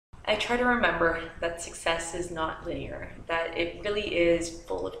I try to remember that success is not linear, that it really is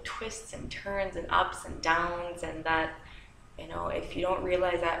full of twists and turns and ups and downs, and that, if you don't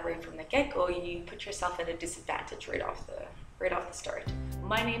realize that right from the get-go, you put yourself at a disadvantage right off the start.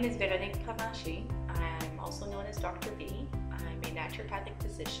 My name is Véronic Provencher. I'm also known as Dr. V. I'm a naturopathic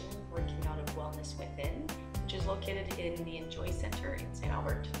physician working out of Wellness Within, which is located in the Enjoy Center in St.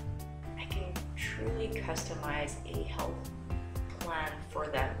 Albert. I can truly customize a health plan for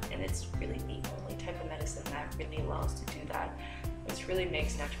them, and it's really the only type of medicine that really allows to do that, which really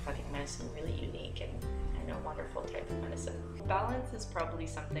makes naturopathic medicine really unique and a wonderful type of medicine. Balance is probably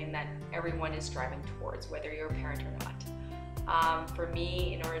something that everyone is striving towards, whether you're a parent or not. For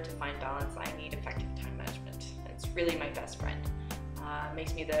me, in order to find balance, I need effective time management. It's really my best friend. It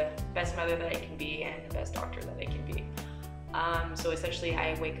makes me the best mother that I can be and the best doctor that I can be. So essentially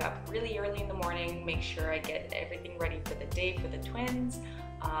I wake up really early in the morning, make sure I get everything ready for the day for the twins.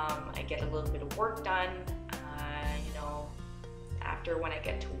 I get a little bit of work done. After when I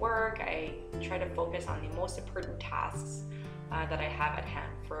get to work, I try to focus on the most important tasks that I have at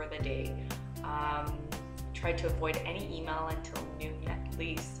hand for the day. Try to avoid any email until noon at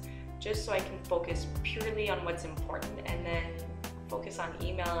least, just so I can focus purely on what's important, and then focus on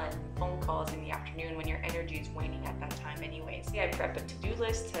email and phone calls in the afternoon when your energy is waning at that time anyways. I prep a to-do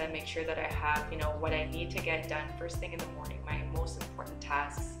list to make sure that I have, what I need to get done first thing in the morning, my most important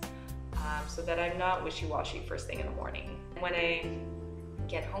tasks, so that I'm not wishy-washy first thing in the morning. When I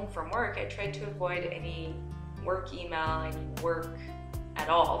get home from work, I try to avoid any work email, any work at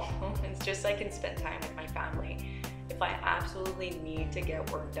all. It's just so I can spend time with my family. If I absolutely need to get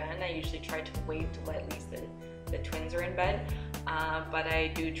work done, I usually try to wait till at least the twins are in bed. But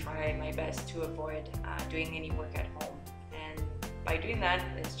I do try my best to avoid doing any work at home. And by doing that,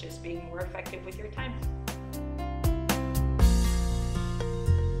 it's just being more effective with your time.